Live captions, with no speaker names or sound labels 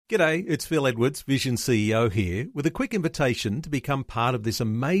G'day, it's Phil Edwards, Vision CEO here, with a quick invitation to become part of this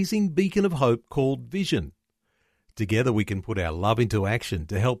amazing beacon of hope called Vision. Together we can put our love into action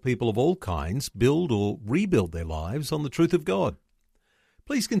to help people of all kinds build or rebuild their lives on the truth of God.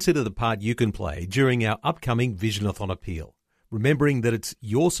 Please consider the part you can play during our upcoming Visionathon appeal, remembering that it's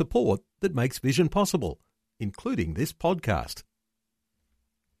your support that makes Vision possible, including this podcast.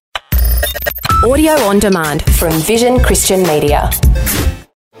 Audio on demand from Vision Christian Media.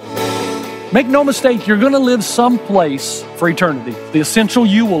 Make no mistake, you're going to live someplace for eternity. The essential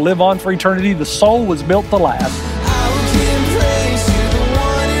you will live on for eternity. The soul was built to last.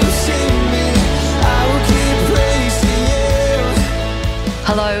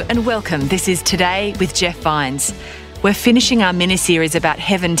 Hello and welcome. This is Today with Jeff Vines. We're finishing our mini-series about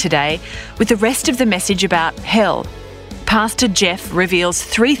heaven today with the rest of the message about hell. Pastor Jeff reveals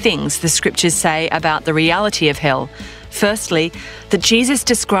 3 things the scriptures say about the reality of hell. Firstly, that Jesus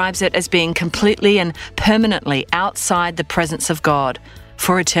describes it as being completely and permanently outside the presence of God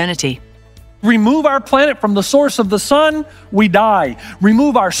for eternity. Remove our planet from the source of the sun, we die.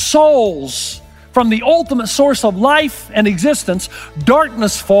 Remove our souls from the ultimate source of life and existence,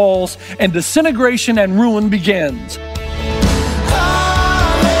 darkness falls and disintegration and ruin begins.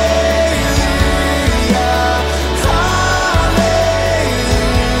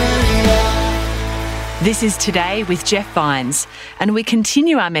 This is Today with Jeff Vines, and we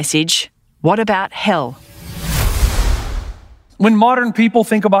continue our message, What About Hell? When modern people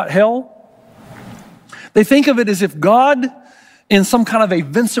think about hell, they think of it as if God, in some kind of a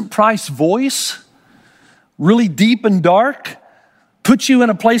Vincent Price voice, really deep and dark, puts you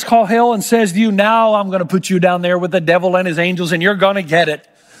in a place called hell and says to you, now I'm going to put you down there with the devil and his angels and you're going to get it.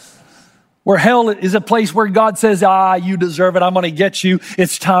 Where hell is a place where God says, you deserve it, I'm going to get you.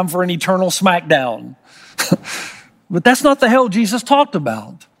 It's time for an eternal smackdown. But that's not the hell Jesus talked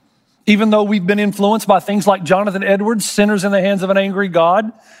about. Even though we've been influenced by things like Jonathan Edwards, Sinners in the Hands of an Angry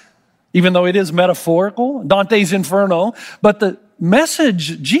God, even though it is metaphorical, Dante's Inferno, but the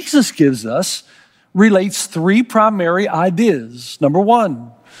message Jesus gives us relates 3 primary ideas. Number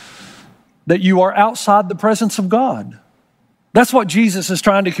 1, that you are outside the presence of God. That's what Jesus is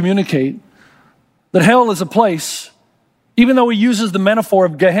trying to communicate, that hell is a place, even though he uses the metaphor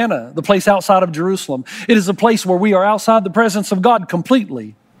of Gehenna, the place outside of Jerusalem, it is a place where we are outside the presence of God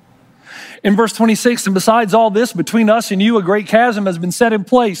completely. In verse 26, and besides all this, between us and you, a great chasm has been set in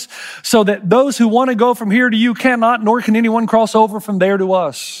place, so that those who want to go from here to you cannot, nor can anyone cross over from there to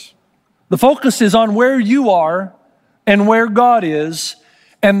us. The focus is on where you are and where God is,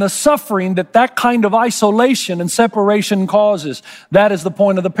 and the suffering that that kind of isolation and separation causes. That is the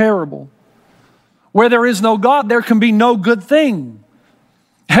point of the parable. Where there is no God, there can be no good thing.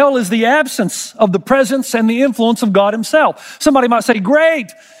 Hell is the absence of the presence and the influence of God himself. Somebody might say, great,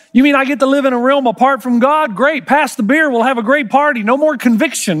 you mean I get to live in a realm apart from God? Great, pass the beer, we'll have a great party. No more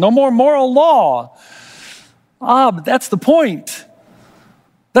conviction, no more moral law. But that's the point.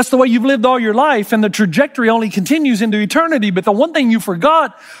 That's the way you've lived all your life, and the trajectory only continues into eternity. But the one thing you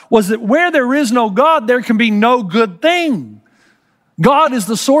forgot was that where there is no God, there can be no good thing. God is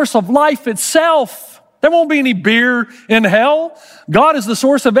the source of life itself. There won't be any beer in hell. God is the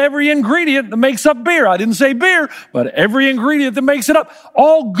source of every ingredient that makes up beer. I didn't say beer, but every ingredient that makes it up.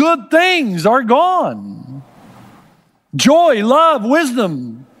 All good things are gone. Joy, love,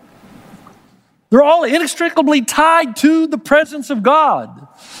 wisdom. They're all inextricably tied to the presence of God.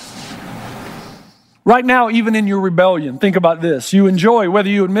 Right now, even in your rebellion, think about this. You enjoy, whether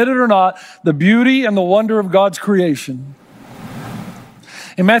you admit it or not, the beauty and the wonder of God's creation.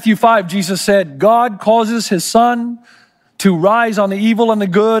 In Matthew 5, Jesus said, God causes his sun to rise on the evil and the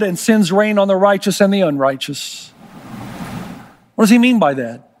good and sends rain on the righteous and the unrighteous. What does he mean by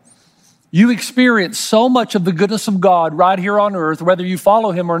that? You experience so much of the goodness of God right here on earth, whether you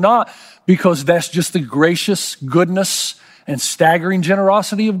follow him or not, because that's just the gracious goodness and staggering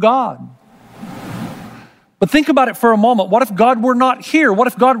generosity of God. But think about it for a moment. What if God were not here? What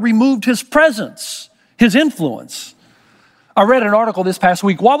if God removed his presence, his influence? I read an article this past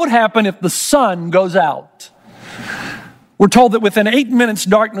week. What would happen if the sun goes out? We're told that within 8 minutes,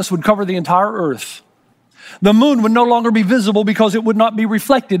 darkness would cover the entire earth. The moon would no longer be visible because it would not be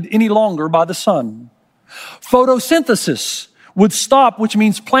reflected any longer by the sun. Photosynthesis would stop, which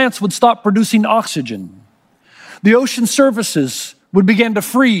means plants would stop producing oxygen. The ocean surfaces would begin to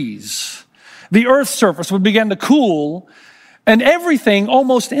freeze. The earth's surface would begin to cool. And everything,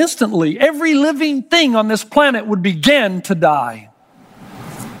 almost instantly, every living thing on this planet would begin to die.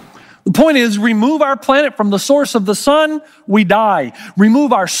 The point is, remove our planet from the source of the sun, we die.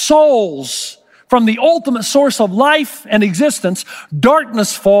 Remove our souls from the ultimate source of life and existence,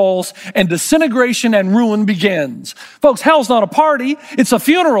 darkness falls and disintegration and ruin begins. Folks, hell's not a party. It's a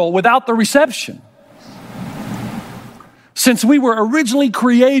funeral without the reception. Since we were originally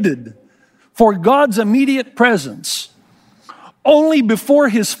created for God's immediate presence, only before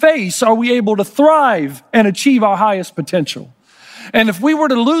His face are we able to thrive and achieve our highest potential. And if we were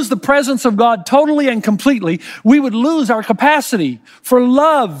to lose the presence of God totally and completely, we would lose our capacity for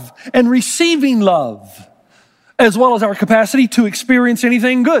love and receiving love, as well as our capacity to experience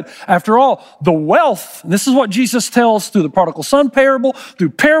anything good. After all, the wealth, and this is what Jesus tells through the prodigal son parable, through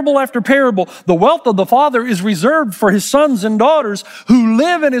parable after parable, the wealth of the Father is reserved for His sons and daughters who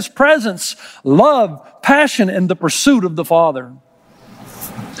live in His presence, love, passion, and the pursuit of the Father.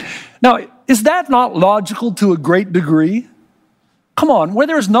 Now, is that not logical to a great degree? Come on, where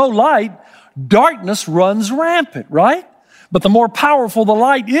there's no light, darkness runs rampant, right? But the more powerful the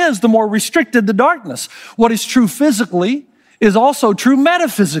light is, the more restricted the darkness. What is true physically is also true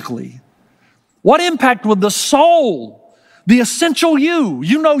metaphysically. What impact would the soul, the essential you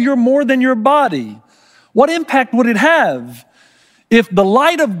know you're more than your body, what impact would it have if the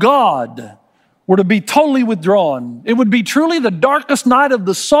light of God were to be totally withdrawn? It would be truly the darkest night of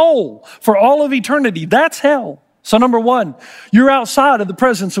the soul for all of eternity. That's hell. So number one, you're outside of the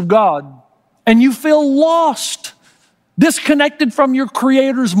presence of God and you feel lost, disconnected from your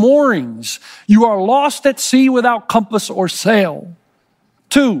Creator's moorings. You are lost at sea without compass or sail.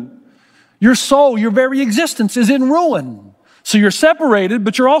 Two, your soul, your very existence is in ruin. So you're separated,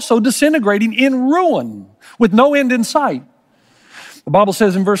 but you're also disintegrating in ruin with no end in sight. The Bible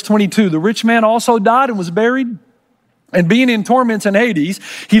says in verse 22, the rich man also died and was buried. And being in torments in Hades,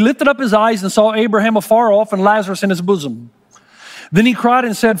 he lifted up his eyes and saw Abraham afar off and Lazarus in his bosom. Then he cried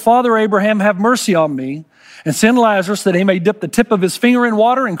and said, Father Abraham, have mercy on me, and send Lazarus that he may dip the tip of his finger in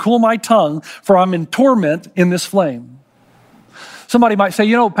water and cool my tongue, for I'm in torment in this flame. Somebody might say,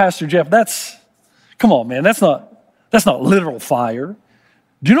 Pastor Jeff, come on, man, that's not literal fire.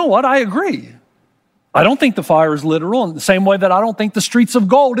 Do you know what? I agree. I don't think the fire is literal in the same way that I don't think the streets of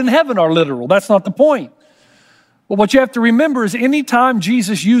gold in heaven are literal. That's not the point. But what you have to remember is anytime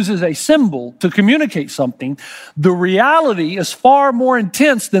Jesus uses a symbol to communicate something, the reality is far more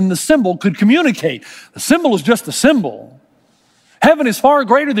intense than the symbol could communicate. The symbol is just a symbol. Heaven is far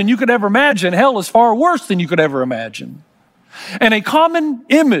greater than you could ever imagine. Hell is far worse than you could ever imagine. And a common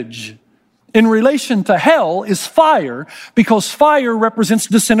image in relation to hell is fire, because fire represents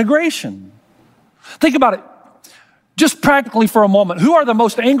disintegration. Think about it just practically for a moment. Who are the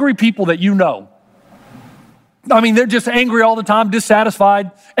most angry people that you know? I mean, they're just angry all the time,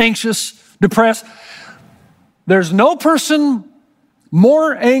 dissatisfied, anxious, depressed. There's no person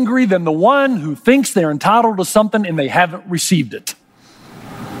more angry than the one who thinks they're entitled to something and they haven't received it.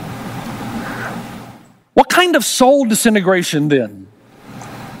 What kind of soul disintegration then?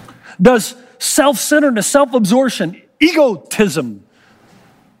 Does self-centeredness, self-absorption, egotism,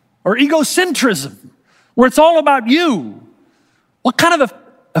 or egocentrism, where it's all about you, what kind of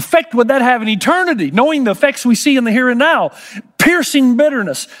effect would that have in eternity, knowing the effects we see in the here and now? Piercing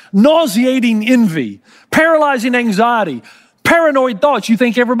bitterness, nauseating envy, paralyzing anxiety, paranoid thoughts. You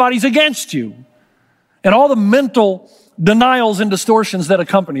think everybody's against you, and all the mental denials and distortions that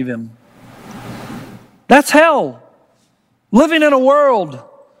accompany them. That's hell. Living in a world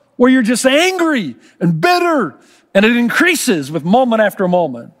where you're just angry and bitter, and it increases with moment after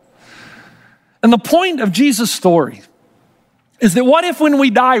moment. And the point of Jesus' story is that what if when we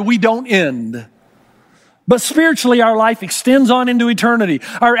die, we don't end? But spiritually, our life extends on into eternity.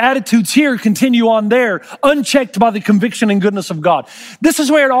 Our attitudes here continue on there, unchecked by the conviction and goodness of God. This is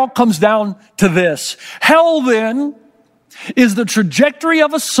where it all comes down to this. Hell, then, is the trajectory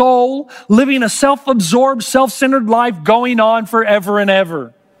of a soul living a self-absorbed, self-centered life going on forever and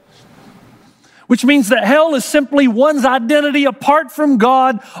ever. Which means that hell is simply one's identity apart from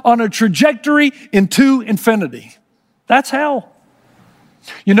God on a trajectory into infinity. That's hell.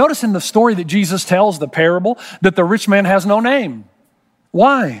 You notice in the story that Jesus tells, the parable, that the rich man has no name.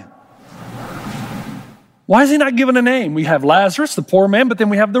 Why? Why is he not given a name? We have Lazarus, the poor man, but then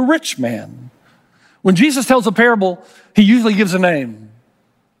we have the rich man. When Jesus tells a parable, he usually gives a name.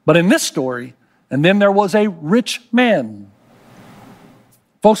 But in this story, and then there was a rich man.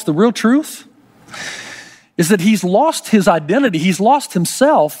 Folks, the real truth is that he's lost his identity. He's lost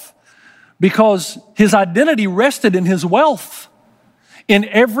himself because his identity rested in his wealth, in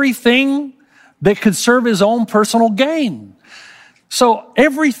everything that could serve his own personal gain. So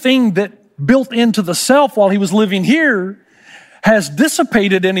everything that built into the self while he was living here has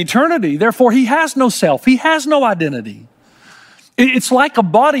dissipated in eternity. Therefore, he has no self. He has no identity. It's like a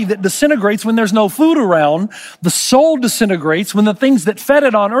body that disintegrates when there's no food around. The soul disintegrates when the things that fed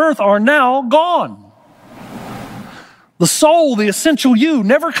it on earth are now gone. The soul, the essential you,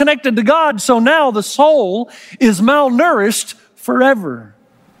 never connected to God, so now the soul is malnourished forever.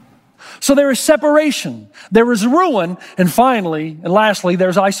 So there is separation, there is ruin, and finally, and lastly,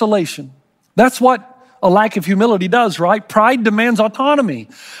 there's isolation. That's what a lack of humility does, right? Pride demands autonomy.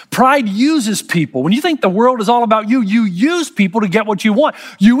 Pride uses people. When you think the world is all about you, you use people to get what you want.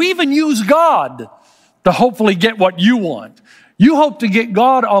 You even use God to hopefully get what you want. You hope to get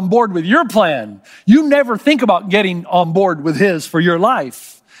God on board with your plan. You never think about getting on board with His for your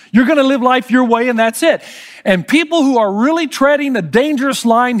life. You're going to live life your way, and that's it. And people who are really treading a dangerous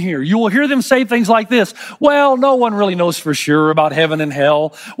line here, you will hear them say things like this. Well, no one really knows for sure about heaven and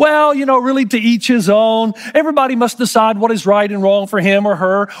hell. Well, really to each his own. Everybody must decide what is right and wrong for him or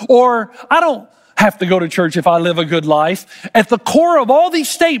her. Or I don't have to go to church if I live a good life. At the core of all these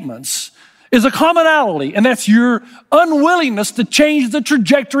statements is a commonality, and that's your unwillingness to change the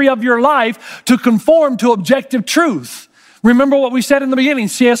trajectory of your life to conform to objective truth. Remember what we said in the beginning.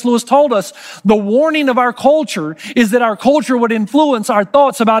 C.S. Lewis told us the warning of our culture is that our culture would influence our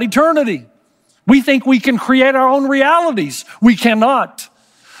thoughts about eternity. We think we can create our own realities. We cannot.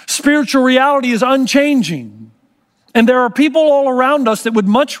 Spiritual reality is unchanging. And there are people all around us that would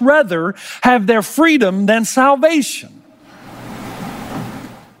much rather have their freedom than salvation.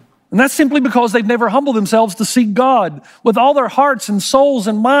 And that's simply because they've never humbled themselves to seek God with all their hearts and souls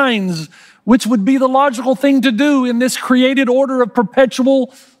and minds, which would be the logical thing to do in this created order of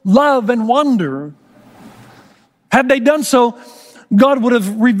perpetual love and wonder. Had they done so, God would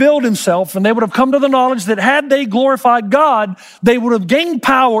have revealed Himself, and they would have come to the knowledge that had they glorified God, they would have gained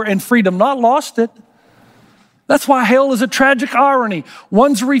power and freedom, not lost it. That's why hell is a tragic irony.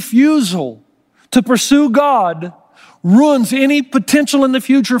 One's refusal to pursue God ruins any potential in the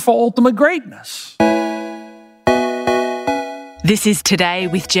future for ultimate greatness. This is Today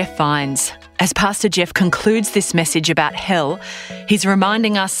with Jeff Vines. As Pastor Jeff concludes this message about hell, he's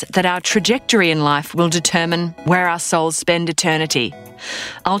reminding us that our trajectory in life will determine where our souls spend eternity.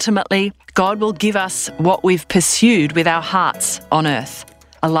 Ultimately, God will give us what we've pursued with our hearts on earth,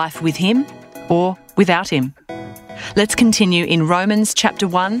 a life with Him or without Him. Let's continue in Romans chapter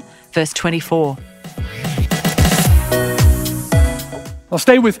 1, verse 24. Well,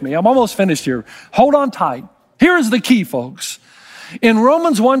 stay with me. I'm almost finished here. Hold on tight. Here is the key, folks. In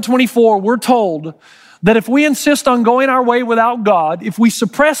Romans 1:24, we're told that if we insist on going our way without God, if we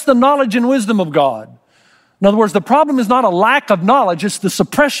suppress the knowledge and wisdom of God, in other words, the problem is not a lack of knowledge, it's the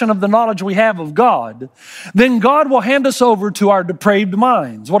suppression of the knowledge we have of God, then God will hand us over to our depraved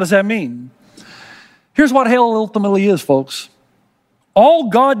minds. What does that mean? Here's what hell ultimately is, folks. All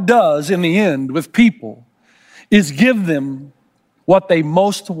God does in the end with people is give them what they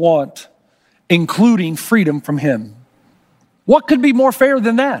most want, including freedom from Him. What could be more fair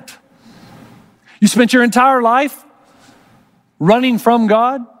than that? You spent your entire life running from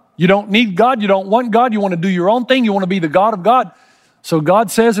God. You don't need God. You don't want God. You want to do your own thing. You want to be the God of God. So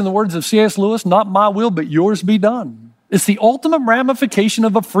God says in the words of C.S. Lewis, not my will, but yours be done. It's the ultimate ramification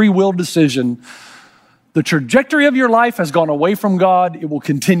of a free will decision. The trajectory of your life has gone away from God. It will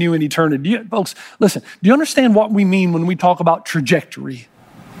continue in eternity. Folks, listen, do you understand what we mean when we talk about trajectory?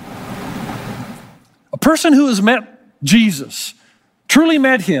 A person who has met Jesus, truly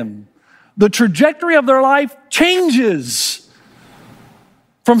met Him, the trajectory of their life changes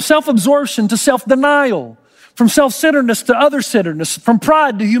from self-absorption to self-denial, from self-centeredness to other-centeredness, from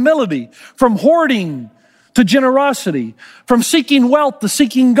pride to humility, from hoarding to generosity, from seeking wealth to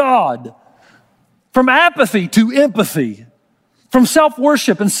seeking God, from apathy to empathy, from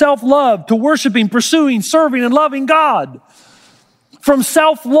self-worship and self-love to worshiping, pursuing, serving, and loving God, from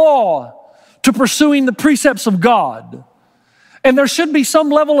self-law to pursuing the precepts of God. And there should be some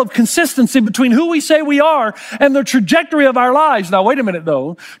level of consistency between who we say we are and the trajectory of our lives. Now, wait a minute,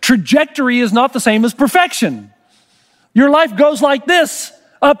 though. Trajectory is not the same as perfection. Your life goes like this,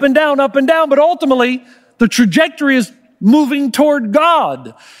 up and down, but ultimately, the trajectory is moving toward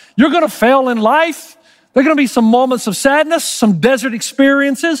God. You're going to fail in life. There are going to be some moments of sadness, some desert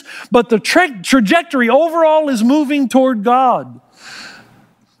experiences, but the trajectory overall is moving toward God,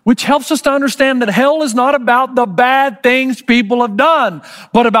 which helps us to understand that hell is not about the bad things people have done,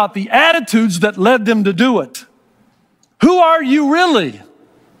 but about the attitudes that led them to do it. Who are you really?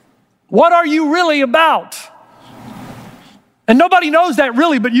 What are you really about? And nobody knows that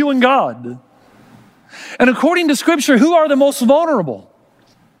really but you and God. And according to Scripture, who are the most vulnerable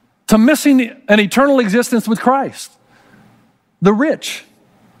to missing an eternal existence with Christ? The rich,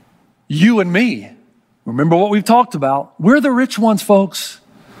 you and me. Remember what we've talked about. We're the rich ones, folks.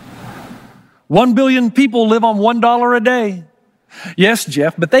 1 billion people live on $1 a day. Yes,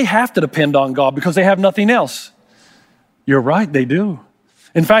 Jeff, but they have to depend on God because they have nothing else. You're right, they do.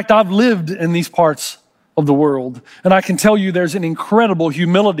 In fact, I've lived in these parts of the world, and I can tell you there's an incredible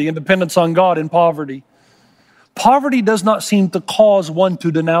humility and dependence on God in poverty. Poverty does not seem to cause one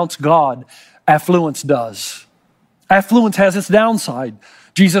to denounce God. Affluence does. Affluence has its downside.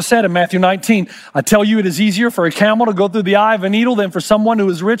 Jesus said in Matthew 19, I tell you it is easier for a camel to go through the eye of a needle than for someone who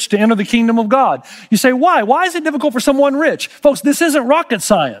is rich to enter the kingdom of God. You say, why? Why is it difficult for someone rich? Folks, this isn't rocket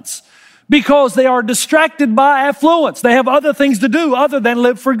science. Because they are distracted by affluence. They have other things to do other than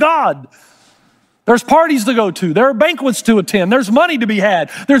live for God. There's parties to go to. There are banquets to attend. There's money to be had.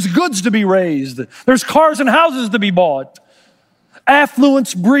 There's goods to be raised. There's cars and houses to be bought.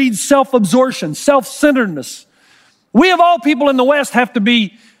 Affluence breeds self-absorption, self-centeredness. We of all people in the West have to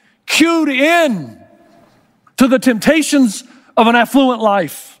be cued in to the temptations of an affluent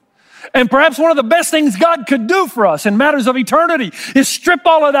life. And perhaps one of the best things God could do for us in matters of eternity is strip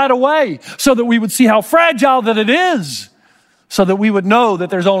all of that away so that we would see how fragile that it is, so that we would know that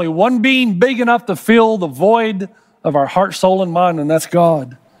there's only one being big enough to fill the void of our heart, soul, and mind, and that's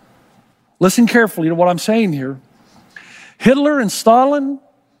God. Listen carefully to what I'm saying here. Hitler and Stalin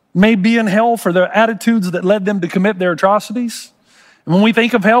may be in hell for their attitudes that led them to commit their atrocities. And when we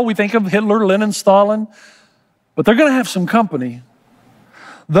think of hell, we think of Hitler, Lenin, Stalin, but they're going to have some company.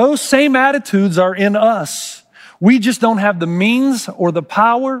 Those same attitudes are in us. We just don't have the means or the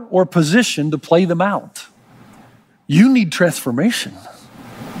power or position to play them out. You need transformation.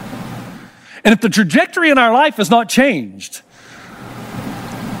 And if the trajectory in our life is not changed,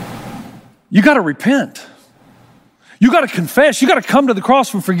 you got to repent. You got to confess. You got to come to the cross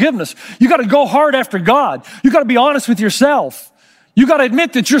for forgiveness. You got to go hard after God. You got to be honest with yourself. You got to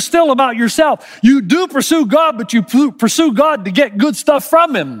admit that you're still about yourself. You do pursue God, but you pursue God to get good stuff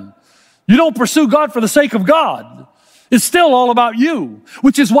from Him. You don't pursue God for the sake of God. It's still all about you,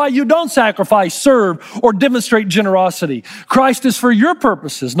 which is why you don't sacrifice, serve, or demonstrate generosity. Christ is for your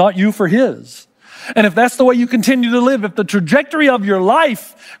purposes, not you for His. And if that's the way you continue to live, if the trajectory of your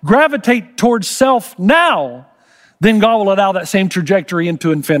life gravitate towards self now, then God will allow that same trajectory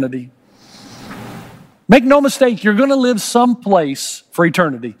into infinity. Make no mistake, you're going to live someplace for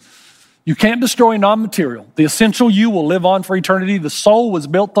eternity. You can't destroy non-material. The essential you will live on for eternity. The soul was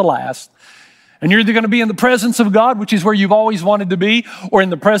built to last. And you're either going to be in the presence of God, which is where you've always wanted to be, or in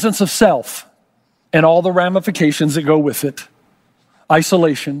the presence of self and all the ramifications that go with it.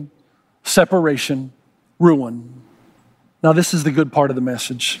 Isolation, separation, ruin. Now, this is the good part of the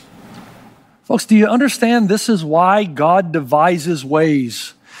message. Folks, do you understand this is why God devises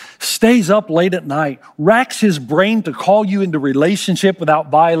ways, stays up late at night, racks His brain to call you into relationship without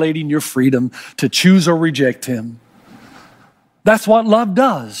violating your freedom to choose or reject Him? That's what love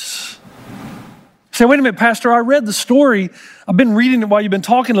does. You say, wait a minute, Pastor, I read the story. I've been reading it while you've been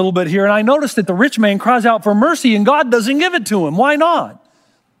talking a little bit here, and I noticed that the rich man cries out for mercy and God doesn't give it to him. Why not?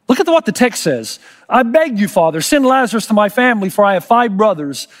 Look at what the text says. I beg you, Father, send Lazarus to my family, for I have 5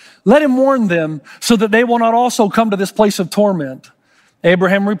 brothers. Let him warn them so that they will not also come to this place of torment.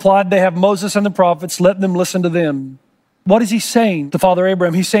 Abraham replied, they have Moses and the prophets. Let them listen to them. What is he saying to Father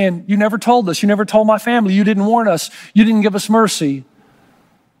Abraham? He's saying, you never told us. You never told my family. You didn't warn us. You didn't give us mercy.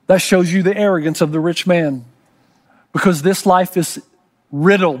 That shows you the arrogance of the rich man, because this life is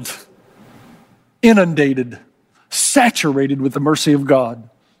riddled, inundated, saturated with the mercy of God.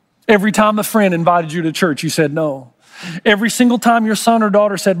 Every time a friend invited you to church, you said no. Every single time your son or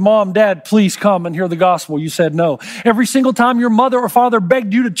daughter said, Mom, Dad, please come and hear the gospel, you said no. Every single time your mother or father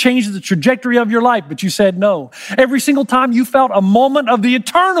begged you to change the trajectory of your life, but you said no. Every single time you felt a moment of the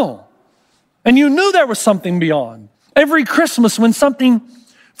eternal and you knew there was something beyond. Every Christmas when something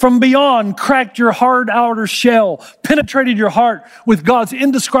from beyond cracked your hard outer shell, penetrated your heart with God's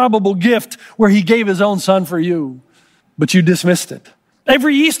indescribable gift where He gave His own Son for you, but you dismissed it.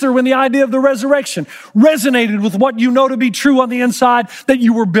 Every Easter when the idea of the resurrection resonated with what you know to be true on the inside, that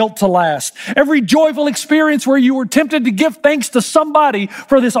you were built to last. Every joyful experience where you were tempted to give thanks to somebody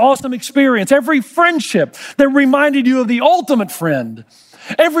for this awesome experience. Every friendship that reminded you of the ultimate friend.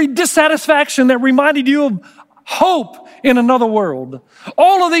 Every dissatisfaction that reminded you of hope in another world.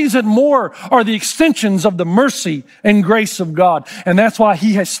 All of these and more are the extensions of the mercy and grace of God. And that's why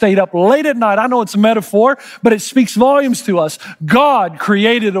He has stayed up late at night. I know it's a metaphor, but it speaks volumes to us. God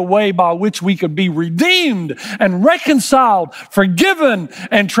created a way by which we could be redeemed and reconciled, forgiven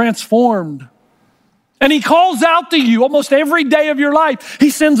and transformed. And He calls out to you almost every day of your life.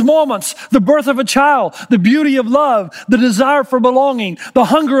 He sends moments, the birth of a child, the beauty of love, the desire for belonging, the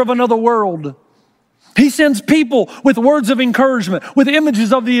hunger of another world. He sends people with words of encouragement, with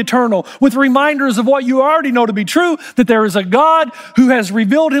images of the eternal, with reminders of what you already know to be true, that there is a God who has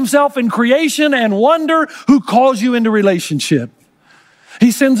revealed himself in creation and wonder, who calls you into relationship.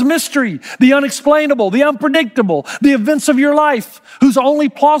 He sends mystery, the unexplainable, the unpredictable, the events of your life, whose only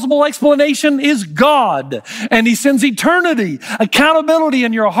plausible explanation is God. And he sends eternity, accountability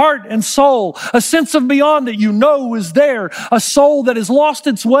in your heart and soul, a sense of beyond that you know is there, a soul that has lost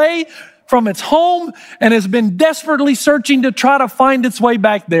its way from its home and has been desperately searching to try to find its way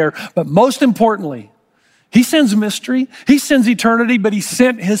back there. But most importantly, he sends mystery, he sends eternity, but he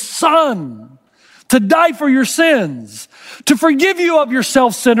sent his son to die for your sins, to forgive you of your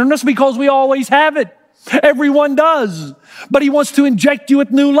self-centeredness, because we always have it. Everyone does. But he wants to inject you with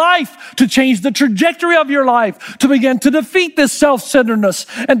new life, to change the trajectory of your life, to begin to defeat this self-centeredness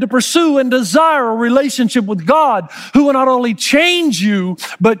and to pursue and desire a relationship with God who will not only change you,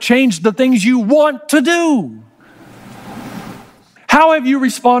 but change the things you want to do. How have you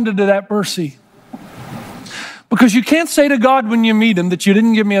responded to that mercy? Because you can't say to God when you meet him that you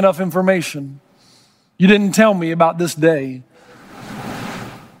didn't give me enough information. You didn't tell me about this day.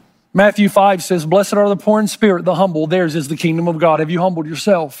 Matthew 5 says, "Blessed are the poor in spirit, the humble. Theirs is the kingdom of God." Have you humbled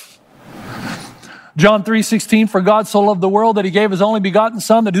yourself? John 3:16, "For God so loved the world that he gave his only begotten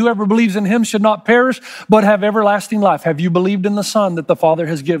Son, that whoever believes in him should not perish, but have everlasting life." Have you believed in the Son that the Father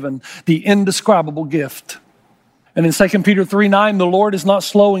has given, the indescribable gift? And in 2 Peter 3:9, "The Lord is not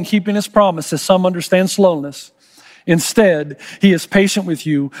slow in keeping his promise, as some understand slowness. Instead, he is patient with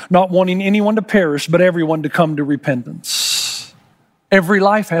you, not wanting anyone to perish, but everyone to come to repentance." Every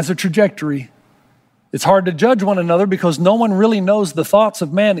life has a trajectory. It's hard to judge one another because no one really knows the thoughts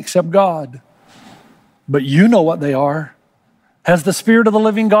of man except God. But you know what they are. Has the Spirit of the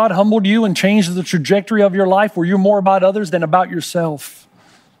living God humbled you and changed the trajectory of your life where you're more about others than about yourself?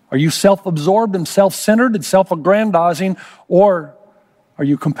 Are you self-absorbed and self-centered and self-aggrandizing, or are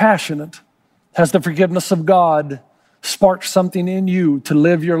you compassionate? Has the forgiveness of God sparked something in you to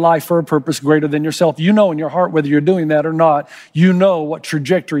live your life for a purpose greater than yourself? You know in your heart whether you're doing that or not. You know what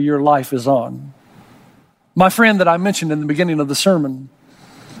trajectory your life is on. My friend that I mentioned in the beginning of the sermon,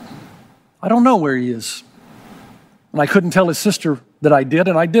 I don't know where he is. And I couldn't tell his sister that I did,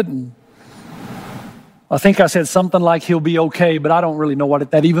 and I didn't. I think I said something like he'll be okay, but I don't really know what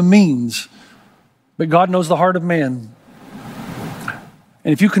that even means. But God knows the heart of man.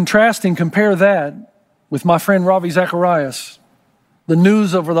 And if you contrast and compare that with my friend Ravi Zacharias, the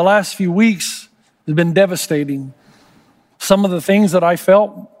news over the last few weeks has been devastating. Some of the things that I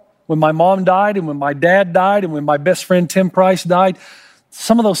felt when my mom died and when my dad died and when my best friend Tim Price died,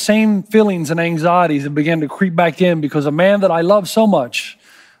 some of those same feelings and anxieties have begun to creep back in because a man that I love so much,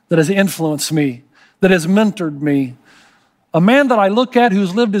 that has influenced me, that has mentored me, a man that I look at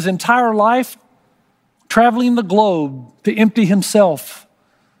who's lived his entire life traveling the globe to empty himself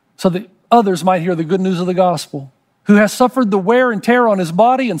so that others might hear the good news of the gospel, who has suffered the wear and tear on his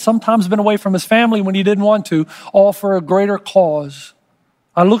body and sometimes been away from his family when he didn't want to, all for a greater cause.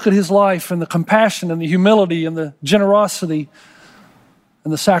 I look at his life and the compassion and the humility and the generosity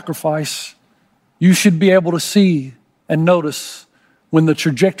and the sacrifice. You should be able to see and notice when the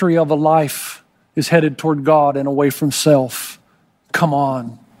trajectory of a life is headed toward God and away from self. Come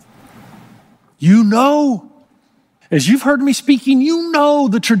on. You know. As you've heard me speaking, you know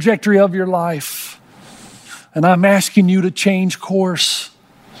the trajectory of your life. And I'm asking you to change course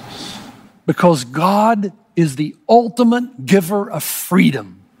because God is the ultimate giver of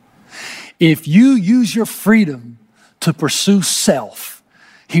freedom. If you use your freedom to pursue self,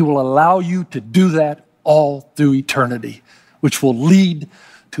 he will allow you to do that all through eternity, which will lead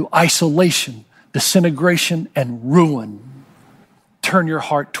to isolation, disintegration, and ruin. Turn your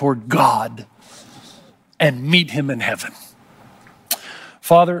heart toward God and meet him in heaven.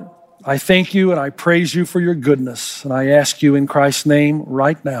 Father, I thank you and I praise you for your goodness. And I ask you in Christ's name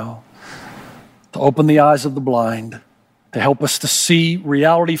right now to open the eyes of the blind, to help us to see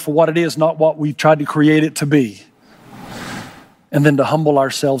reality for what it is, not what we've tried to create it to be. And then to humble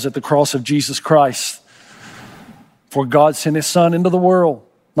ourselves at the cross of Jesus Christ. For God sent his Son into the world,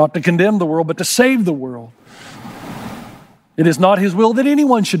 not to condemn the world, but to save the world. It is not his will that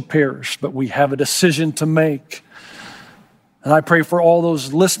anyone should perish, but we have a decision to make. And I pray for all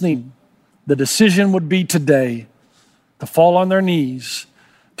those listening, the decision would be today to fall on their knees,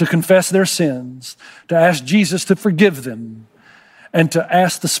 to confess their sins, to ask Jesus to forgive them, and to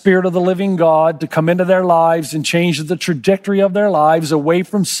ask the Spirit of the living God to come into their lives and change the trajectory of their lives away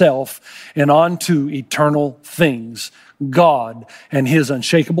from self and onto eternal things, God and his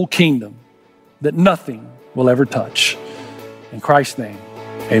unshakable kingdom that nothing will ever touch. In Christ's name,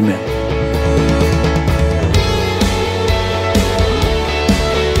 amen.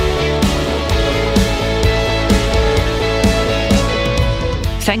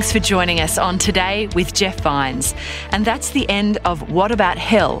 Thanks for joining us on Today with Jeff Vines. And that's the end of What About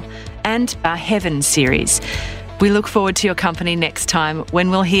Hell and our Heaven series. We look forward to your company next time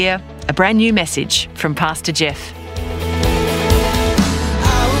when we'll hear a brand new message from Pastor Jeff.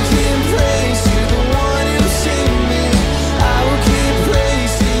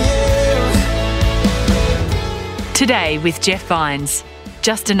 Today with Jeff Vines.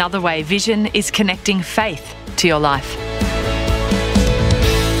 Just another way Vision is connecting faith to your life.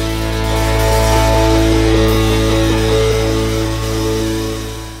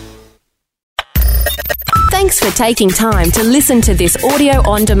 Thanks for taking time to listen to this audio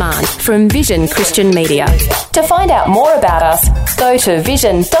on demand from Vision Christian Media. To find out more about us, go to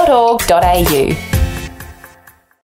vision.org.au.